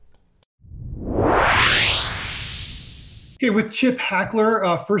Okay, with Chip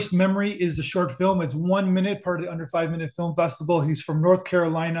Hackler, First Memory is the short film. It's 1 minute, part of the Under 5 Minute Film Festival. He's from North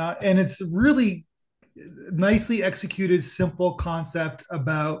Carolina, and it's really nicely executed, simple concept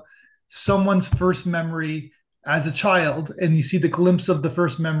about someone's first memory as a child. And you see the glimpse of the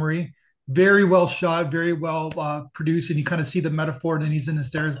first memory, very well shot, very well produced, and you kind of see the metaphor. And then he's in his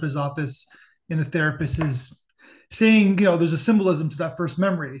therapist's office, and the therapist is saying, there's a symbolism to that first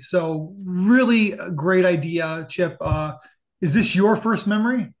memory. So really a great idea, Chip. Is this your first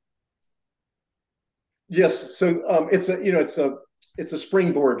memory? Yes, so it's a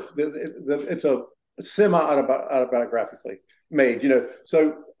springboard. It's a semi autobiographically made.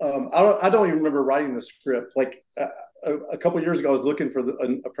 I don't even remember writing the script. Like a couple of years ago, I was looking for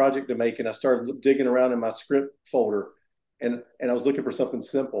a project to make, and I started digging around in my script folder, and I was looking for something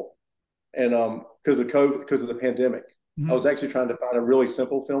simple, and because of COVID, because of the pandemic, I was Mhm. actually trying to find a really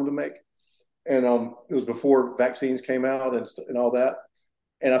simple film to make, and it was before vaccines came out and all that,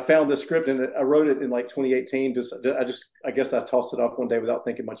 and I found this script and I wrote it in like 2018. I guess I tossed it off one day without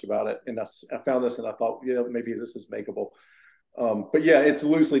thinking much about it. And I found this and I thought, maybe this is makeable. But yeah, it's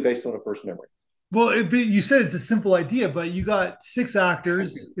loosely based on a first memory. Well, you said it's a simple idea, but you got six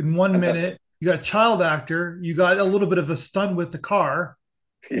actors in one minute. You got a child actor. You got a little bit of a stunt with the car,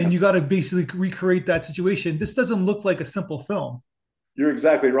 and Yeah, you got to basically recreate that situation. This doesn't look like a simple film. you're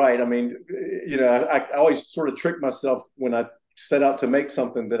exactly right. I mean, I always sort of trick myself when I set out to make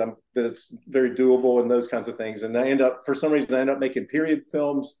something that it's very doable and those kinds of things. And for some reason, I end up making period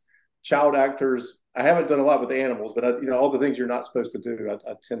films, child actors. I haven't done a lot with animals, but all the things you're not supposed to do,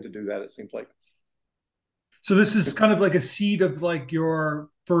 I tend to do that. It seems like. So this is kind of like a seed of like your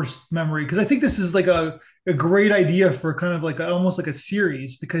first memory, because I think this is like a great idea for kind of like almost like a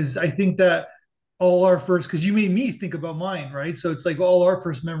series, because I think that all our first, because you made me think about mine, right? So it's like all our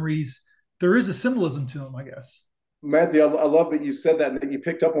first memories, there is a symbolism to them, I guess. Matthew, I love that you said that and that you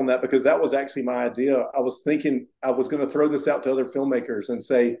picked up on that because that was actually my idea. I was thinking I was going to throw this out to other filmmakers and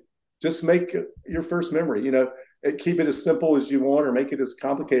say, just make your first memory. Keep it as simple as you want or make it as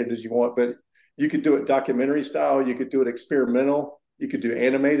complicated as you want. But you could do it documentary style. You could do it experimental. You could do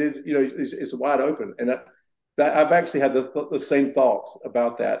animated. It's wide open. And that I've actually had the same thought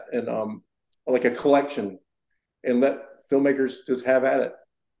about that and like a collection and let filmmakers just have at it.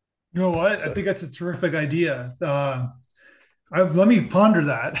 You know what? I So think that's a terrific idea. Let me ponder yeah,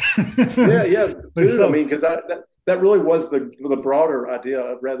 that yeah, do. I myself. mean, because that really was the broader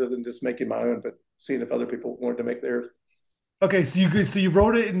idea rather than just making my own, but seeing if other people wanted to make theirs. Okay, so you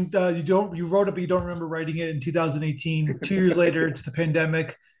wrote it and you wrote it, but you don't remember writing it in 2018. 2 years later, it's the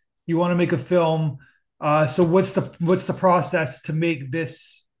pandemic. You want to make a film. So what's the process to make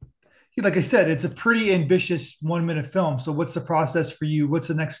this? Like I said, it's a pretty ambitious 1 minute film. So what's the process for you? What's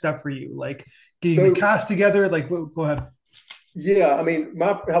the next step for you? Like getting the So cast together? Like, go ahead. yeah, I mean,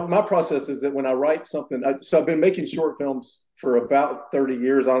 my process is that when I write something, so I've been making short films for about 30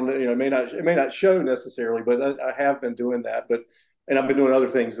 years. I don't know, it may not show necessarily, but I have been doing that. And I've been doing other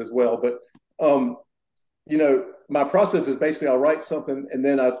things as well. But my process is basically I'll write something and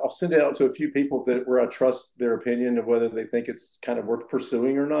then I'll send it out to a few people where I trust their opinion of whether they think it's kind of worth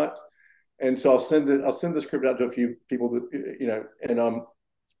pursuing or not. And so I'll send the script out to a few people and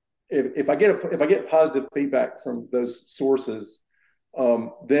if I get positive feedback from those sources,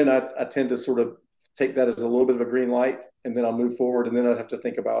 then I tend to sort of take that as a little bit of a green light, and then I'll move forward, and then I have to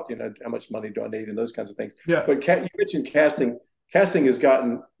think about how much money do I need and those kinds of things. Yeah. But you mentioned casting. Casting has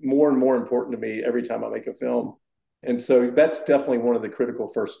gotten more and more important to me every time I make a film, and so that's definitely one of the critical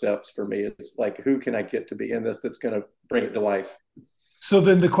first steps for me. Is like, who can I get to be in this that's going to bring it to life? So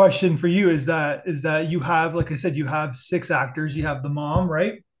then the question for you is that you have, like I said, you have six actors. You have the mom,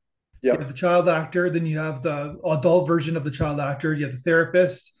 right? You have Yep, the child actor, then you have the adult version of the child actor, you have the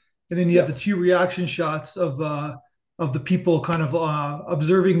therapist, and then you have the yep. two reaction shots of the people kind of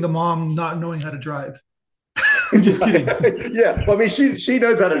observing the mom not knowing how to drive. I'm just kidding. Yeah. Well, I mean, she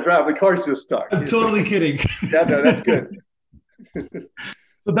knows how to drive. The car's just stuck. I'm totally kidding. Yeah, no, that's good.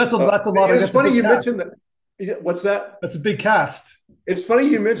 So that's a lot of It's that's a funny big you mentioned cast. that. What's that? That's a big cast. It's funny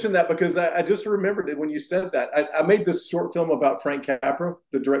you mentioned that because I just remembered it when you said that. I made this short film about Frank Capra,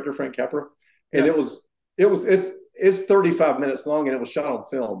 the director Frank Capra, and Yeah. it's 35 minutes long and it was shot on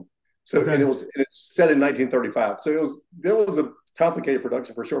film. So Okay. it's set in 1935. So it was a complicated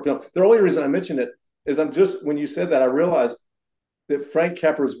production for a short film. The only reason I mentioned it is when you said that I realized that Frank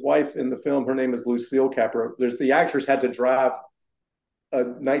Capra's wife in the film, her name is Lucille Capra. The actors had to drive a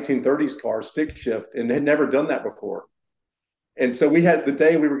 1930s car stick shift and had never done that before. And so we had the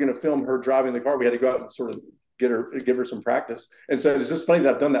day we were going to film her driving the car, we had to go out and sort of give her some practice. And so it's just funny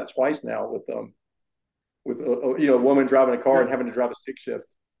that I've done that twice now with them. with a woman driving a car and having to drive a stick shift.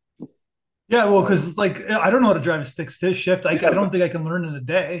 Yeah, well, because like I don't know how to drive a stick shift. I Yeah, don't think I can learn in a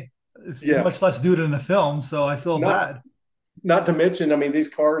day. It's yeah. much less do it in a film, so I feel Not bad. not to mention, I mean, these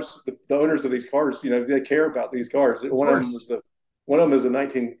cars, the owners of these cars, they care about these cars. Of course. One of them is a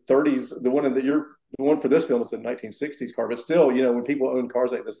 1930s. The one for this film is a 1960s car, but still, when people own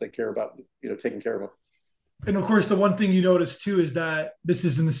cars like this, they care about taking care of them. And of course, the one thing you notice too is that this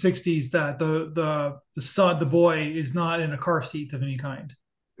is in the '60s. That the son, the boy, is not in a car seat of any kind.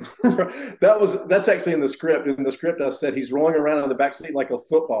 That's actually in the script. In the script, I said he's rolling around in the back seat like a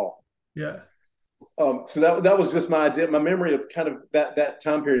football. Yeah. So that was just my idea. My memory of kind of that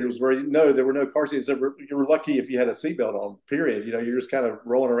time period was where there were no car seats. You were lucky if you had a seatbelt on. Period. You're just kind of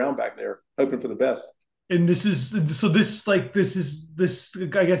rolling around back there, hoping for the best. And this is so this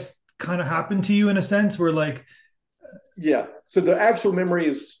I guess kind of happened to you in a sense where like Yeah. So the actual memory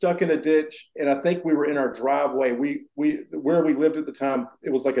is stuck in a ditch, and I think we were in our driveway. We where we lived at the time, it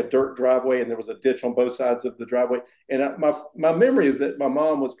was like a dirt driveway, and there was a ditch on both sides of the driveway. And my memory is that my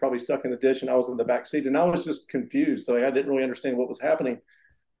mom was probably stuck in the ditch, and I was in the back seat, and I was just confused. So I didn't really understand what was happening.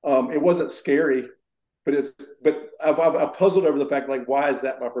 It wasn't scary, but I've puzzled over the fact, like, why is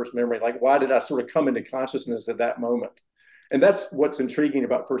that my first memory? Like, why did I sort of come into consciousness at that moment? And that's what's intriguing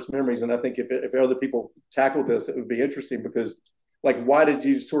about first memories. And I think if other people tackle this, it would be interesting because, like, why did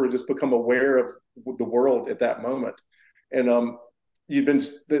you sort of just become aware of the world at that moment? And I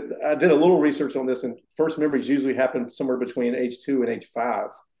did a little research on this, and first memories usually happen somewhere between age 2 and age 5.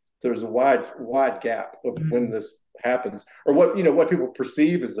 So there's a wide gap of when this happens, or what people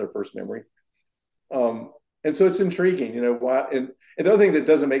perceive as their first memory. And so it's intriguing, why. And the other thing that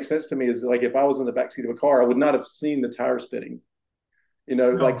doesn't make sense to me is, like, if I was in the backseat of a car, I would not have seen the tire spinning.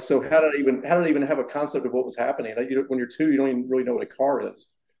 Like, no. so how did I even have a concept of what was happening? When you're 2, you don't even really know what a car is.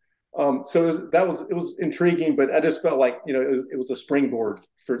 So it was intriguing, but I just felt like it was a springboard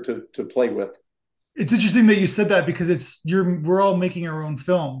to play with. It's interesting that you said that because we're all making our own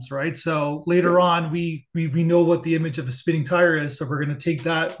films, right? So later Yeah. on, we know what the image of a spinning tire is, so we're going to take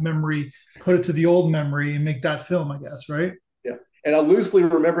that memory, put it to the old memory, and make that film, I guess, right? Yeah. And I vaguely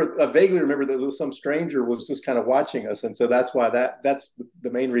remember that some stranger was just kind of watching us, and so that's why that's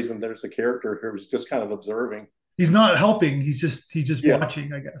the main reason there's a character who was just kind of observing. He's not helping; he's just Yeah.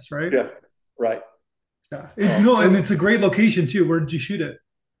 watching, I guess, right? Yeah. Right. Yeah. Um, No, and and it's a great location too. Where did you shoot it?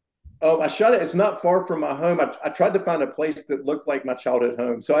 I shot it. It's not far from my home. I tried to find a place that looked like my childhood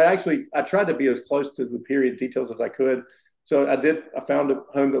home. So I tried to be as close to the period details as I could. So I found a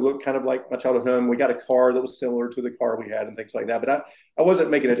home that looked kind of like my childhood home. We got a car that was similar to the car we had and things like that. But I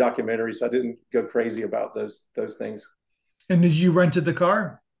wasn't making a documentary, so I didn't go crazy about those things. And did you rented the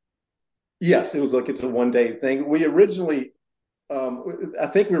car? Yes, it was like it's a 1 day thing. We originally, I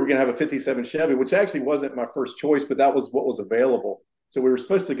think we were going to have a '57 Chevy, which actually wasn't my first choice, but that was what was available. So we were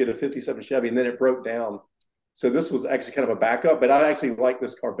supposed to get a '57 Chevy, and then it broke down. So this was actually kind of a backup, but I actually like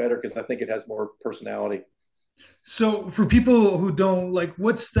this car better because I think it has more personality. So for people who don't like,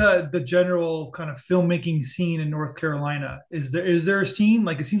 what's the general kind of filmmaking scene in North Carolina? Is there a scene?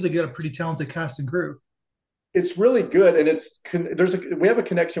 Like it seems like you got a pretty talented cast and crew. It's really good, and we have a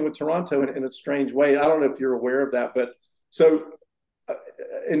connection with Toronto in a strange way. I don't know if you're aware of that, but so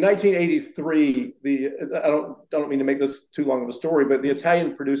in 1983, I don't mean to make this too long of a story, but the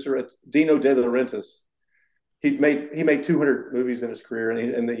Italian producer Dino De Laurentiis, he made 200 movies in his career,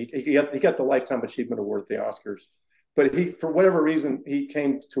 and he got the Lifetime Achievement Award at the Oscars. But for whatever reason, he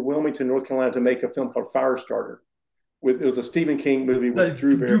came to Wilmington, North Carolina, to make a film called Firestarter. It was a Stephen King movie with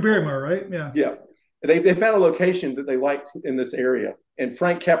Drew Drew Barrymore. Barrymore, right? Yeah. Yeah, they found a location that they liked in this area, and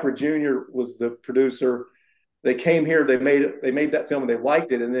Frank Capra Jr. was the producer. They came here, they made that film, and they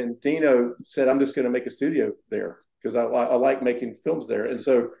liked it. And then Dino said, "I'm just going to make a studio there because I like making films there." And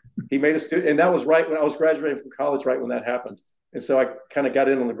so he made a studio, and that was right when I was graduating from college, right when that happened. And so I kind of got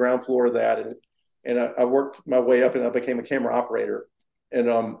in on the ground floor of that, and I worked my way up, and I became a camera operator. And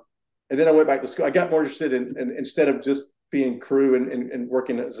then I went back to school. I got more interested in instead of just being crew and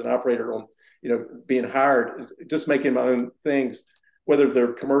working as an operator on being hired, just making my own things, whether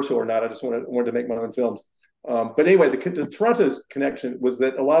they're commercial or not. I just wanted to make my own films. But anyway, the Toronto's connection was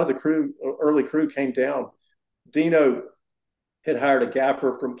that a lot of the early crew came down. Dino had hired a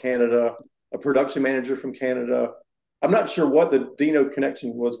gaffer from Canada, a production manager from Canada. I'm not sure what the Dino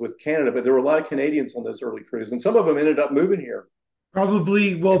connection was with Canada, but there were a lot of Canadians on those early crews, and some of them ended up moving here.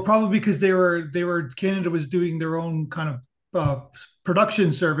 Probably because they were Canada was doing their own kind of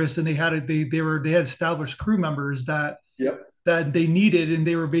production service, and they had established crew members that Yep. that they needed, and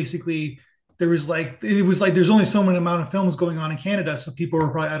they were basically there was like it was like there's only so many amount of films going on in Canada, so people were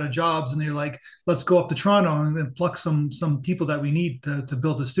probably out of jobs, and they're like, let's go up to Toronto and then pluck some people that we need to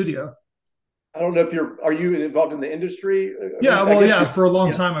build a studio. I don't know if are you involved in the industry? I Yeah, mean, I well, guess yeah, you, for a long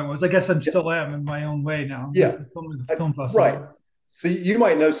yeah, time I was. I guess I'm yeah, still am in my own way now with yeah, the film right. festival. So you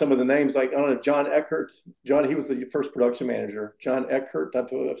might know some of the names, like I don't know, John Eckert. John, he was the first production manager. John Eckert.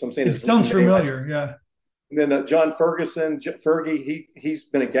 If I'm saying It his sounds name right. familiar. Yeah. And then John Ferguson, Fergie. He's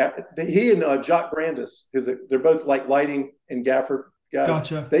been a gap. He and Jock Brandis, they're both like lighting and gaffer guys.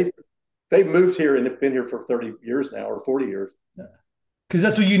 Gotcha. They've moved here and have been here for 30 years now or 40 years. Because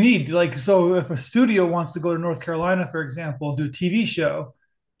that's what you need. Like, so if a studio wants to go to North Carolina, for example, do a TV show,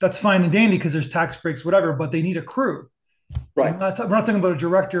 that's fine and dandy because there's tax breaks, whatever. But they need a crew. Right. We're not talking about a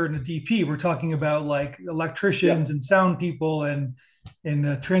director and a DP. We're talking about like Yeah. electricians and sound people and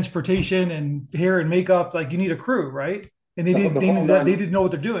transportation and hair and makeup. Like, you need a crew, right? And The, the they whole knew that they nine didn't know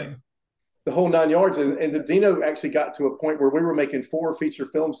what they're doing. the whole 9 yards. And the Dino actually got to a point where we were making 4 feature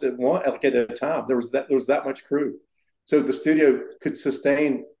films at a time. There was that much crew, so the studio could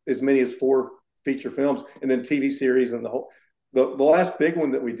sustain as many as 4 feature films, and then TV series and the last big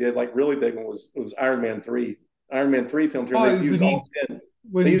one that we did, like really big one, was Iron Man 3. Iron Man 3 filmed here. Oh, They used all 10. They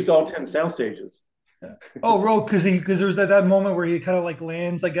when used all 10 sound stages. oh, bro, because there was that moment where he kind of like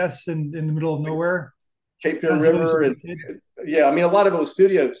lands, I guess, in the middle of nowhere. Cape Fear That's what River, and kid. yeah, I mean a lot of it was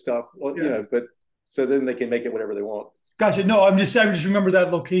studio stuff, well, Yeah. but so then they can make it whatever they want. Gotcha. No, I just remember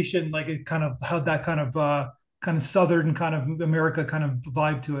that location, like it kind of had that kind of southern kind of America kind of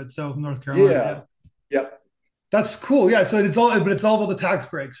vibe to it. So North Carolina, Yeah, yeah. yep, That's cool. Yeah. So but it's all about the tax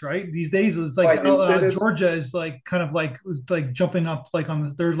breaks, right? These days, it's like right. Incentives, Georgia is like kind of like jumping up like on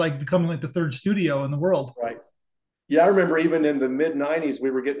the third, like becoming like the third studio in the world. right. Yeah, I remember even in the mid '90s, we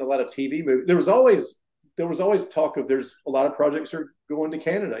were getting a lot of TV movies. There was always talk of there's a lot of projects are going to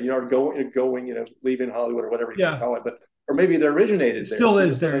Canada, or going, leaving Hollywood or whatever you want to Yeah, call it, but or maybe they it originated there. still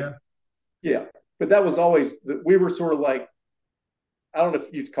is there. Yeah. Yeah, but that was always we were sort of like, I don't know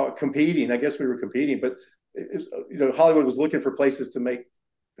if you'd call it competing. I guess we were competing, but Hollywood was looking for places to make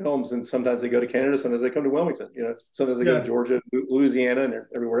films, and sometimes they go to Canada, sometimes they come to Wilmington. Sometimes they go to Yeah. Georgia, Louisiana, and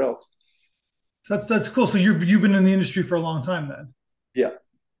everywhere else. So that's cool. So you've been in the industry for a long time then. Yeah,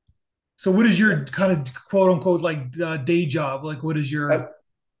 So what is yeah. your kind of quote unquote like day job? Like what is I, your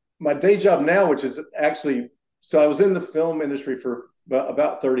my day job now, which is actually, so I was in the film industry for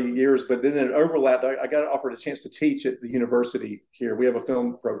about 30 years, but then it overlapped. I got offered a chance to teach at the university here. We have a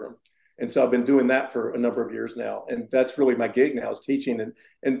film program. And so I've been doing that for a number of years now. And that's really my gig now, is teaching.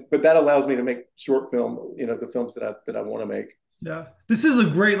 But that allows me to make short film, the films that I want to make. yeah. This is a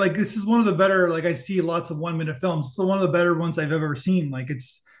great like this is one of the better like I see lots of 1 minute films. So one of the better ones I've ever seen. Like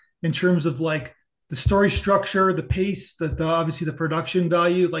it's in terms of like the story structure, the pace, the obviously the production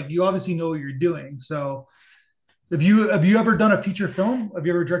value. Like you obviously know what you're doing. So have you ever done a feature film? Have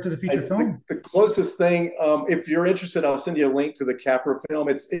you ever directed a feature film? The closest thing, if you're interested, I'll send you a link to the Capra film.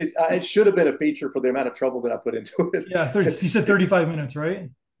 It should have been a feature for the amount of trouble that I put into it. Yeah, 30, you said 35 minutes, right?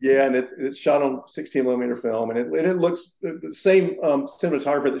 Yeah, and it's shot on 16 millimeter film, and it looks the same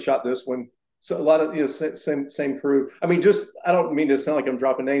cinematographer that shot this one. So a lot of same crew. I mean, just I don't mean to sound like I'm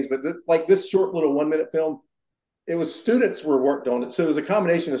dropping names, but like this short little 1 minute film, it was students were worked on it. So it was a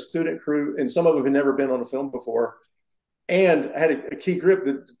combination of student crew, and some of them had never been on a film before, and I had a key grip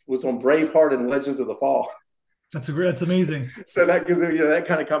that was on Braveheart and Legends of the Fall. That's amazing. So that gives it, that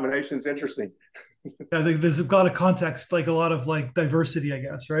kind of combination is interesting. Yeah, there's a lot of context, like a lot of like diversity, I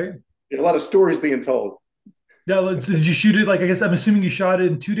guess, right? A lot of stories being told. Yeah, did you shoot it? Like, I guess I'm assuming you shot it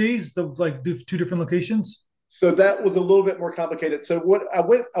in 2 days, two different locations. So that was a little bit more complicated. So I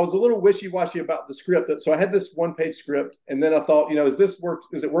was a little wishy-washy about the script. So I had this 1 page script, and then I thought, is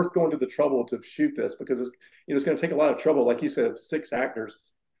it worth going to the trouble to shoot this? Because it's going to take a lot of trouble. Like you said, 6 actors.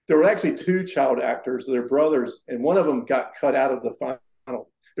 There were actually 2 child actors, they're brothers, and one of them got cut out of the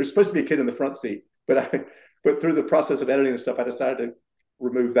final. There's supposed to be a kid in the front seat, but through the process of editing and stuff, I decided to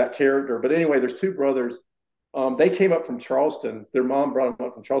remove that character. But anyway, there's 2 brothers. They came up from Charleston. Their mom brought them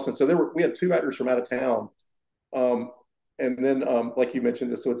up from Charleston. So we had 2 actors from out of town. And then, like you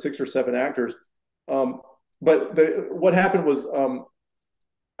mentioned, so it's 6 or 7 actors. But what happened was,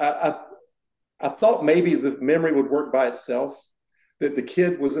 I thought maybe the memory would work by itself, that the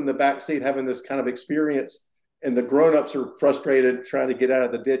kid was in the back seat having this kind of experience, and the grown-ups are frustrated trying to get out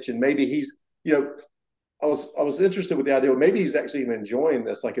of the ditch. And maybe he's, I was interested with the idea, well, maybe he's actually even enjoying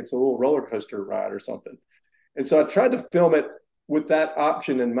this, like it's a little roller coaster ride or something. And so I tried to film it with that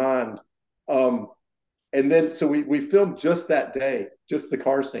option in mind. And then, so we filmed just that day, just the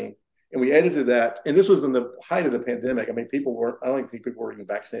car scene. and we edited that. And this was in the height of the pandemic. I mean, I don't even think people were even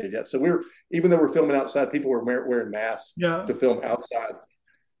vaccinated yet. So even though we're filming outside, people were wearing masks to film outside.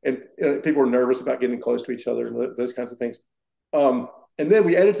 And people were nervous about getting close to each other and those kinds of things. And then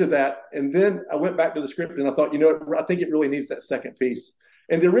we edited that. And then I went back to the script and I thought, I think it really needs that second piece.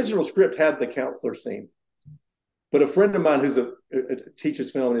 And the original script had the counselor scene. But a friend of mine who's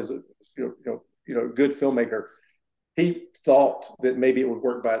teaches film and is a good filmmaker, he thought that maybe it would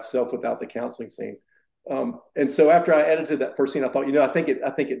work by itself without the counseling scene. And so after I edited that first scene, I thought, I think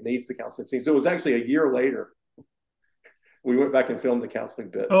it needs the counseling scene. So it was actually a year later we went back and filmed the counseling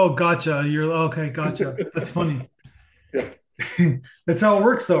bit. Oh, gotcha. Okay, gotcha. That's funny. Yeah, that's how it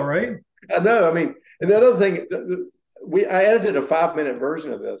works, though, right? I know. I mean, and the other thing, I edited a 5-minute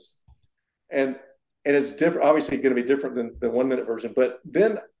version of this, and it's different. Obviously, going to be different than the 1-minute version. But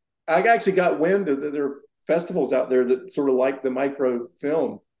then I actually got wind that there are festivals out there that sort of like the micro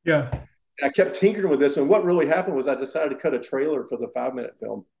film. Yeah. And I kept tinkering with this, and what really happened was I decided to cut a trailer for the 5-minute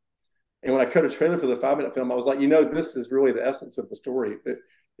film. And when I cut a trailer for the 5-minute film, I was like, this is really the essence of the story.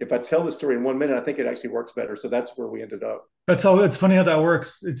 If I tell the story in 1 minute, I think it actually works better. So that's where we ended up. It's funny how that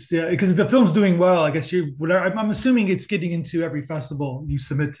works. It's because the film's doing well. I guess I'm assuming it's getting into every festival you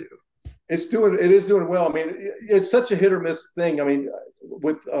submit to. It is doing well. I mean, it's such a hit or miss thing. I mean,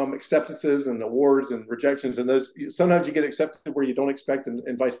 with acceptances and awards and rejections and those, sometimes you get accepted where you don't expect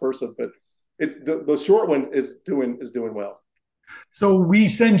and vice versa. But it's the short one is doing well. So we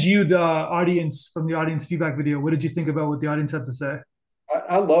send you the audience from the audience feedback video. What did you think about what the audience had to say?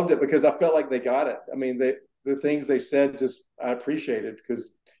 I loved it because I felt like they got it. I mean, the things they said, I appreciated because,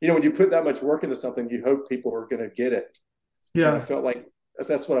 when you put that much work into something, you hope people are going to get it. Yeah. And I felt like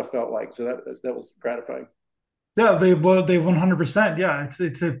that's what I felt like. So that was gratifying. Yeah, they 100%. Yeah.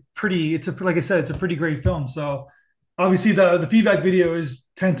 Like I said, it's a pretty great film. So obviously the feedback video is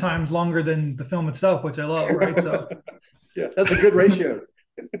 10 times longer than the film itself, which I love. Right. So yeah, that's a good ratio.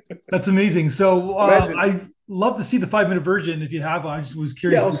 That's amazing. So I love to see the 5-minute version if you have one. I just was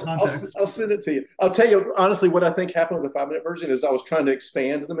curious in the context. I'll send it to you. I'll tell you honestly what I think happened with the 5-minute version is I was trying to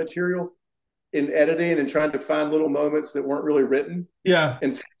expand the material in editing and trying to find little moments that weren't really written. Yeah,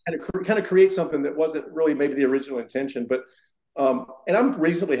 and kind of create something that wasn't really maybe the original intention. But and I'm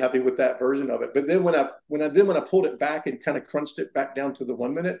reasonably happy with that version of it. But then when I pulled it back and kind of crunched it back down to the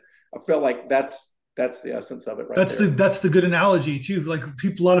 1 minute, I felt like that's the essence of it, right? That's the good analogy too. Like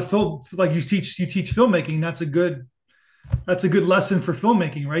a lot of film, like you teach filmmaking. That's a good lesson for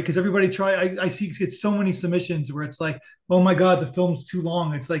filmmaking, right? Because everybody I see get so many submissions where it's like, oh my God, the film's too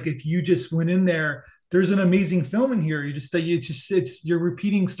long. It's like if you just went in there's an amazing film in here. You're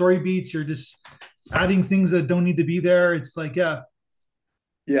repeating story beats. You're just adding things that don't need to be there. It's like, yeah.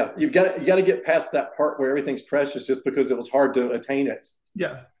 You got to get past that part where everything's precious just because it was hard to attain it.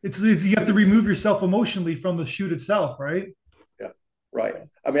 Yeah, you have to remove yourself emotionally from the shoot itself, right? Yeah, right.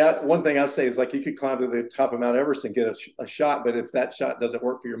 I mean, one thing I say is like you could climb to the top of Mount Everest and get a shot, but if that shot doesn't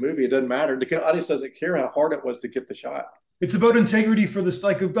work for your movie, it doesn't matter. The audience doesn't care how hard it was to get the shot. It's about integrity for this.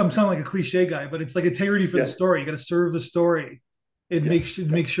 Like I'm sounding like a cliche guy, but it's like integrity for the story. You got to serve the story. Make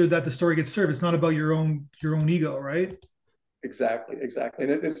sure that the story gets served. It's not about your own ego, right? Exactly.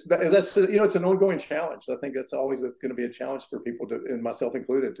 And that's it's an ongoing challenge. I think that's always going to be a challenge for people and myself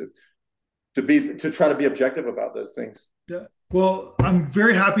included, to try to be objective about those things. Yeah. Well, I'm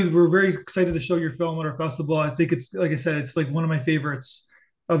very happy. We're very excited to show your film at our festival. I think it's, like I said, it's like one of my favorites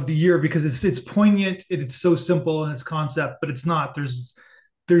of the year because it's poignant. It's so simple in its concept, but it's not. There's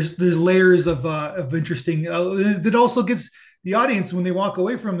layers of interesting. That also gets the audience when they walk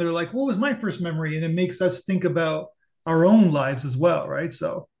away from. They're like, "What was my first memory?" And it makes us think about our own lives as well, right?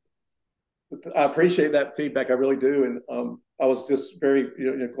 So I appreciate that feedback. I really do. And I was just very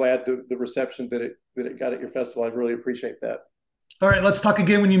glad the reception that it got at your festival. I really appreciate that. All right, let's talk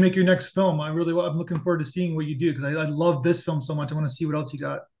again when you make your next film. I'm looking forward to seeing what you do because I love this film so much. I want to see what else you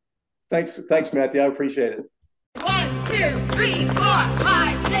got. Thanks, Matthew. I appreciate it. 1, 2, 3, 4,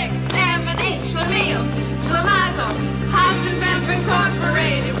 5, 6, 7, 8, Schlemiel, Schlemazel, Hasenpfeffer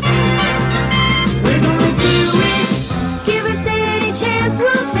Incorporated.